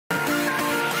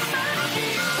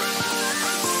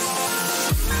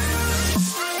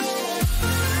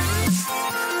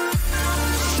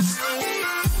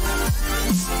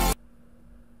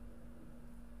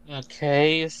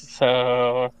Okay,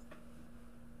 so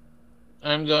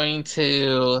I'm going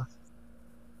to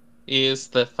use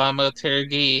the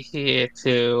thaumaturgy here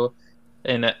to,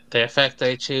 and the effect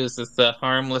I choose is the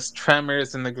harmless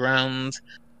tremors in the ground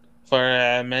for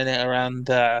a minute around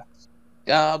the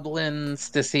goblins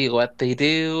to see what they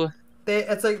do.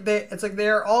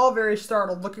 They're all very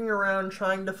startled, looking around,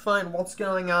 trying to find what's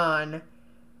going on.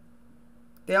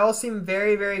 They all seem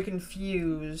very, very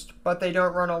confused, but they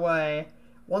don't run away.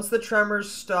 Once the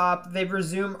tremors stop, they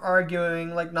resume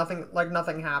arguing like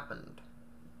nothing happened.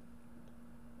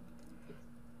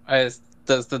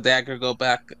 Does the dagger go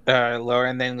back lower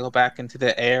and then go back into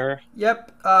the air?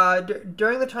 Yep.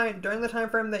 During the time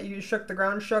frame that you shook the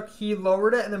ground shook, he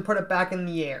lowered it and then put it back in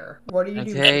the air. What do you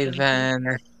do, Sir Okay, Kenku?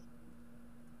 then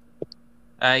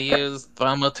I use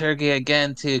thaumaturgy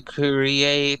again to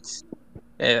create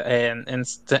an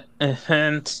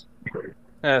instant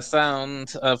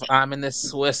sound of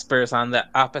ominous whispers on the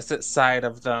opposite side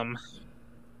of them.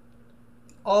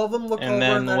 All of them look And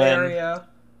over in then that when area.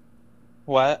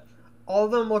 what? All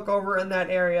of them look over in that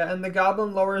area, and the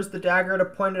goblin lowers the dagger to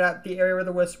point it at the area where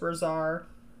the whispers are.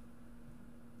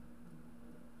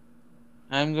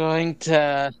 I'm going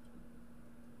to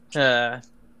uh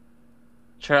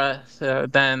try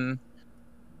then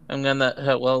I'm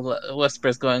gonna while the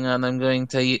whispers going on, I'm going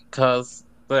to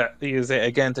use it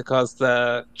again to cause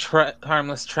the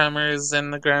harmless tremors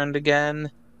in the ground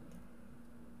again.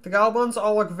 The goblins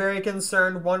all look very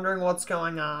concerned, wondering what's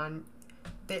going on.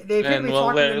 They appear to And be while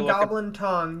talking they're in looking goblin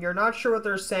tongue. You're not sure what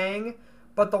they're saying,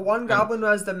 but the one and goblin who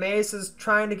has the mace is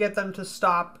trying to get them to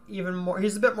stop even more.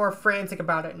 He's a bit more frantic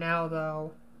about it now,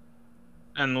 though.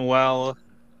 and while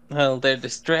they're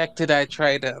distracted, I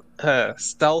try to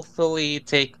stealthily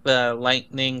take the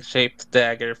lightning-shaped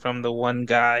dagger from the one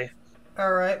guy.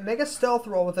 Alright, make a stealth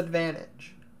roll with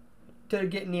advantage to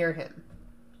get near him.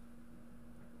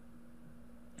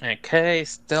 Okay,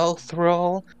 stealth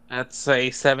roll. That's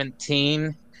a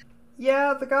 17.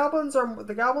 Yeah, the goblins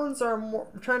are more,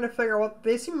 trying to figure out what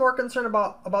they seem more concerned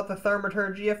about the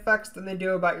thaumaturgy effects than they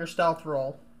do about your stealth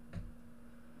roll.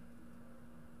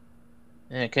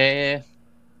 Okay.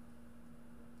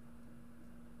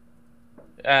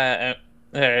 Uh,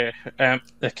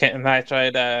 can I try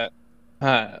to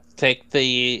take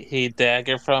the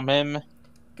dagger from him?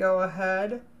 Go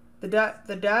ahead. The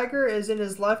dagger is in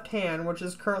his left hand, which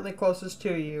is currently closest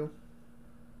to you.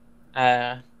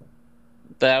 Uh,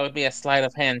 that would be a sleight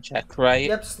of hand check, right?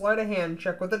 Yep, sleight of hand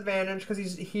check with advantage because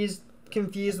he's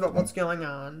confused about what's going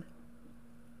on.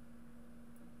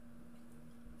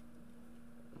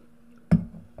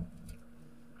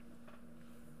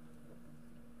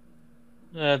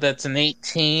 That's an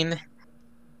 18.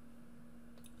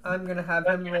 I'm gonna have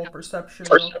him roll perception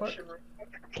real quick.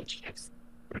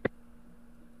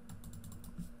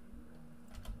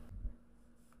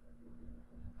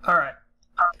 All right.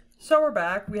 So we're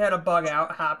back. We had a bug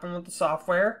out happen with the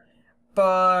software,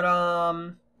 but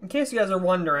in case you guys are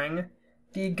wondering,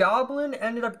 the goblin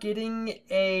ended up getting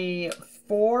a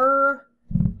 4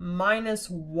 -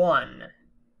 1.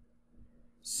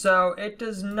 So it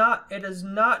does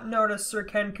not notice Sir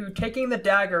Kenku taking the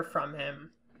dagger from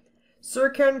him.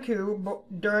 Sir Kenku,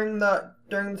 during the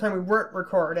time we weren't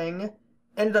recording,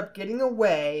 ended up getting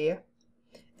away,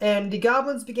 and the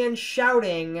goblins began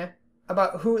shouting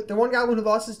about who the one goblin who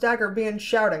lost his dagger began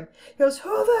shouting. He goes,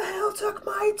 "Who the hell took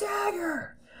my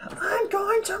dagger? I'm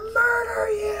going to murder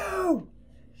you!"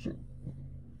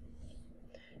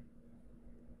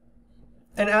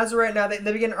 And as of right now, they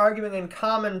begin arguing in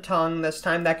common tongue this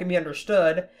time that can be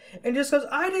understood. And he just goes,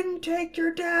 "I didn't take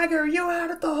your dagger. You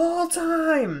had it the whole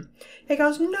time." He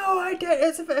goes, "No, I did.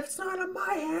 If it's not in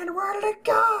my hand, where did it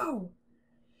go?"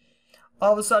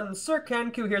 All of a sudden, Sir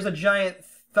Kenku hears a giant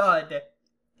thud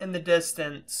in the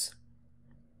distance.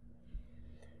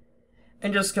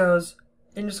 And just goes,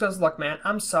 "Look, man,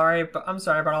 I'm sorry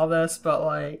about all this, but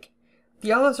like,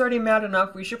 the other's already mad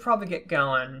enough. We should probably get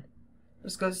going."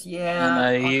 Just goes, And "Yeah,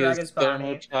 I I'll drag used his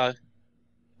body."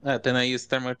 then I used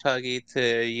thermotuggy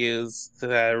to use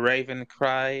the Raven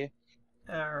Cry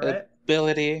Alright.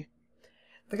 ability.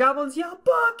 The goblins yell,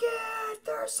 "Bucket!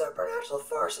 There are supernatural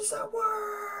forces at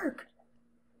work!"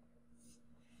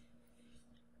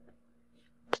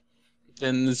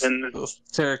 And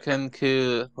Sir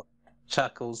Kenku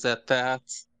chuckles at that.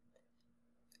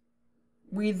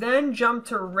 We then jump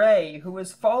to Ray, who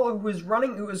is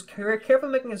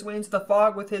carefully making his way into the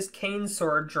fog with his cane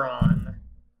sword drawn.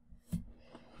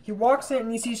 He walks in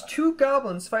and he sees two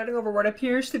goblins fighting over what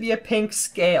appears to be a pink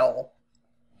scale.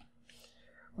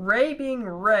 Ray, being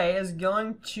Ray, is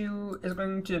going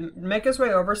to make his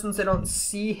way over since they don't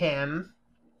see him.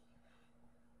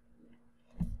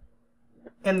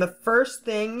 And the first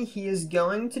thing he is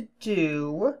going to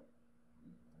do,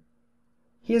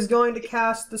 he is going to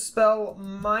cast the spell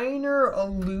Minor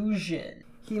Illusion.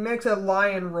 He makes a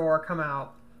lion roar come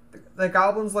out. The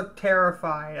goblins look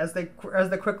terrified as they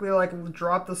quickly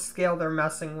drop the scale they're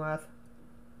messing with.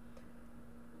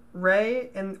 Ray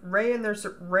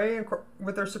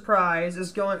with their surprise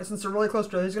is going, since they're really close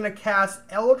to it, he's going to cast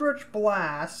Eldritch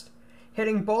Blast,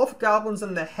 hitting both goblins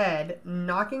in the head,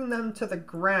 knocking them to the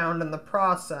ground in the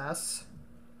process.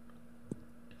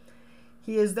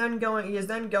 He is then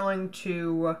going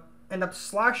to end up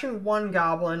slashing one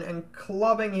goblin and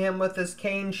clubbing him with his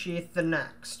cane sheath the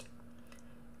next.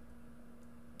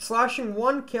 Slashing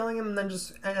one, killing him,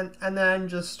 and then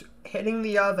just hitting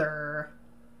the other.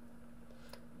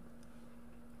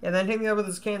 And then hitting the other with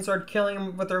his cane sword, killing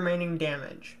him with the remaining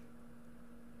damage.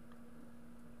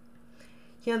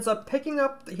 He ends up picking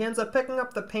up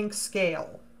the pink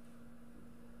scale.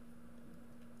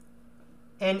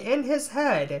 And in his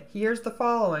head, he hears the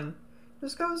following. He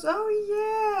just goes, "Oh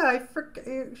yeah, I forgot."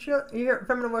 You hear a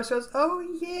feminine voice goes, "Oh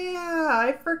yeah,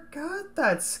 I forgot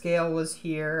that scale was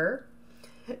here."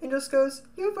 And just goes,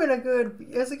 "You've been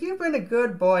a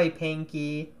good boy,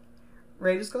 Pinky."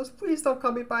 Ray just goes, "Please don't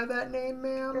call me by that name,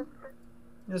 ma'am."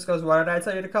 He just goes, "What did I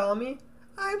tell you to call me?"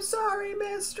 "I'm sorry,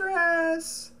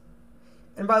 mistress."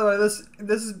 And by the way, this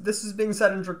is being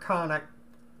said in Draconic.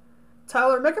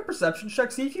 Tyler, make a perception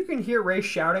check. See if you can hear Ray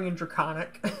shouting in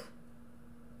Draconic.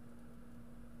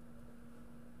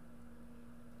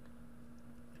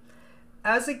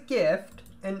 As a gift,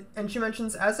 and she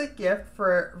mentions as a gift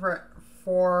for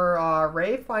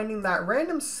Ray finding that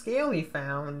random scale he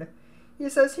found, he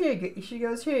says, she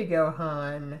goes, "Here you go,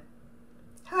 hon.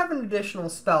 Have an additional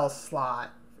spell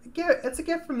slot. It's a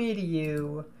gift from me to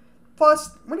you.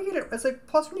 Plus, when you get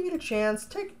a chance,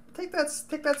 take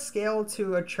that scale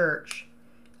to a church.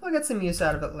 I'll get some use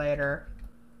out of it later."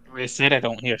 I said I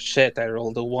don't hear shit. I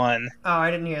rolled a 1. Oh,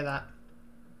 I didn't hear that.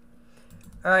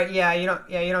 All right, you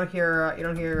don't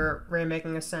hear Ray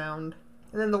making a sound.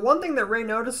 And then the one thing that Ray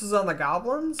notices on the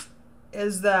goblins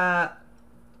is that,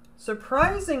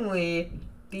 surprisingly,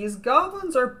 these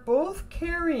goblins are both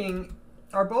carrying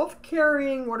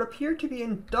what appear to be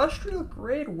industrial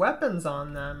grade weapons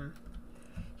on them.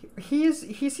 He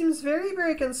seems very,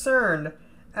 very concerned,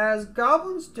 as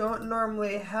goblins don't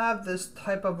normally have this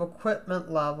type of equipment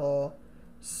level.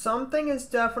 Something is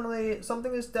definitely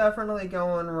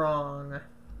going wrong.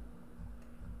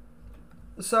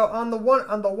 So on the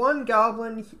one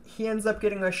goblin, he ends up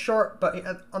getting a short bow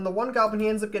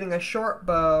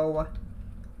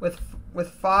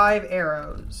with 5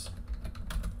 arrows.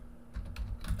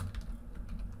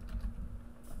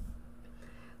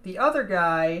 The other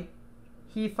guy,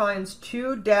 he finds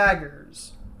 2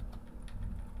 daggers.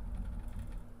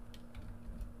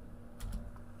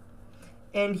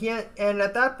 And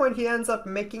at that point he ends up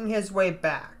making his way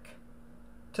back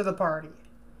to the party.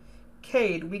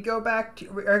 Cade, goes back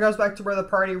to where the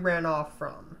party ran off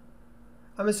from.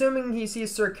 I'm assuming he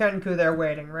sees Sir Kenku there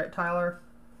waiting, right, Tyler?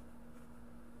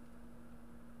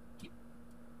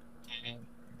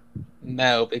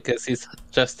 No, because he's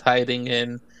just hiding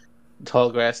in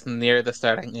tall grass near the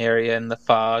starting area in the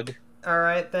fog.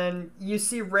 Alright, then you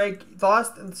see Ray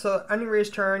so on Ray's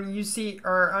turn,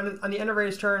 on the end of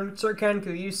Ray's turn, Sir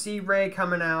Kenku, you see Ray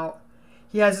coming out.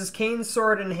 He has his cane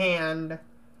sword in hand,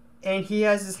 and he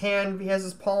has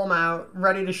his palm out,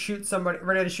 ready to shoot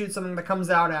something that comes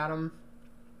out at him.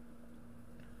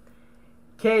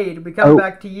 Cade, we come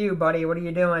back to you, buddy. What are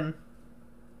you doing?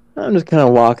 I'm just kind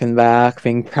of walking back,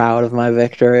 being proud of my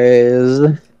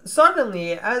victories.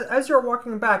 Suddenly, as you're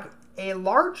walking back, a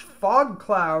large fog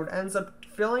cloud ends up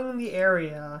filling the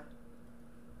area.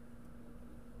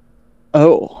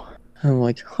 Oh. I'm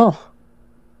like, huh.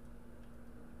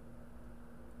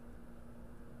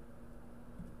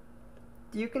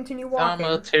 Do you continue walking?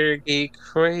 Thaumaturgy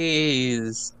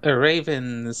craze.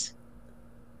 Ravens.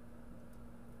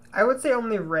 I would say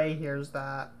only Ray hears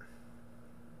that.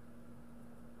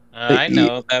 I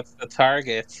know, that's the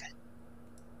target.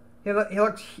 He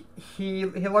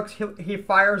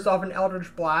fires off an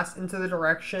Eldritch Blast into the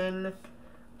direction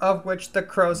of which the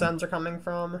crow's ends are coming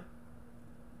from.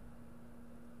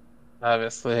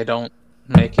 Obviously, I don't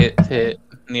make it hit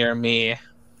near me.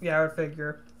 Yeah, I would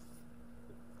figure.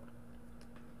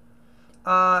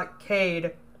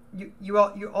 Cade, you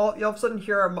all of a sudden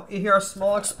hear a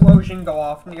small explosion go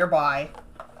off nearby.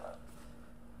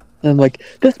 I'm like,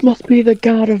 this must be the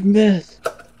god of myth.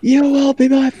 You will be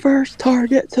my first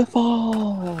target to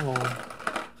fall.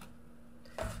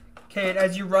 Cade,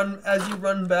 as you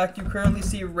run back, you currently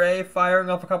see Ray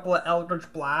firing off a couple of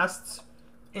Eldritch Blasts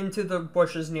into the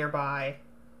bushes nearby.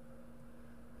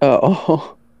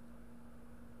 Oh.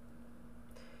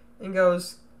 And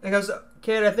goes,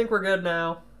 Cade, I think we're good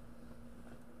now.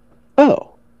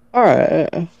 Oh.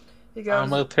 Alright. He goes,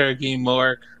 Thaumaturgy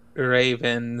more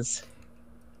ravens.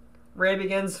 Ray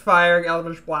begins firing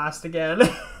Eldritch Blast again.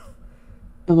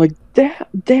 I'm like,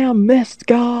 damn mist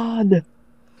god.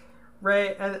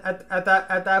 Ray, and at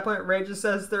that point, Ray just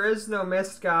says, "There is no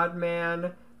mist god,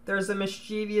 man. There's a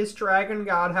mischievous dragon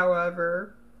god,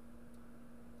 however."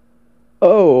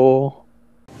 Oh.